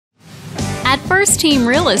At First Team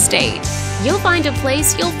Real Estate, you'll find a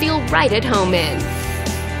place you'll feel right at home in.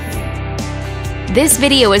 This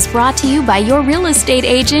video is brought to you by your real estate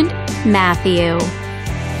agent, Matthew.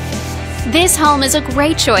 This home is a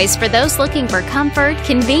great choice for those looking for comfort,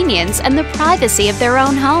 convenience, and the privacy of their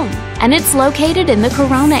own home, and it's located in the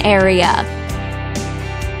Corona area.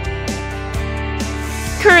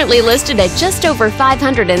 Currently listed at just over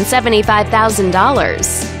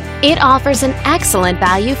 $575,000, it offers an excellent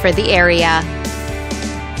value for the area.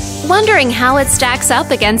 Wondering how it stacks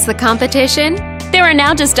up against the competition? There are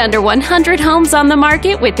now just under 100 homes on the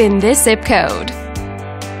market within this zip code.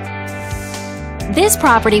 This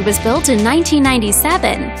property was built in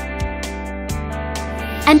 1997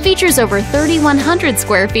 and features over 3,100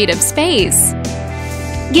 square feet of space,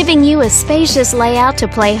 giving you a spacious layout to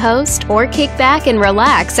play host or kick back and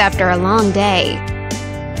relax after a long day.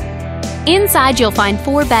 Inside you'll find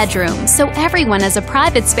 4 bedrooms, so everyone has a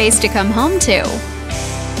private space to come home to,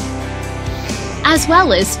 as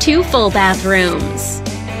well as 2 full bathrooms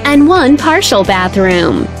and 1 partial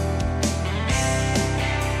bathroom.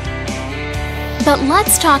 But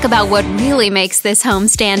let's talk about what really makes this home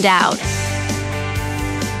stand out.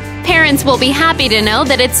 Parents will be happy to know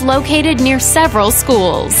that it's located near several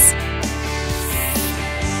schools.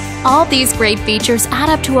 All these great features add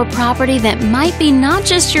up to a property that might be not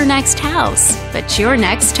just your next house, but your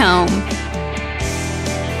next home.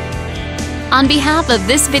 On behalf of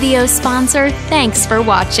this video's sponsor, thanks for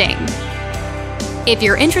watching. If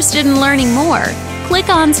you're interested in learning more, click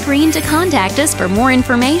on screen to contact us for more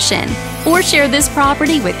information or share this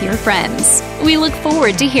property with your friends. We look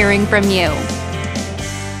forward to hearing from you.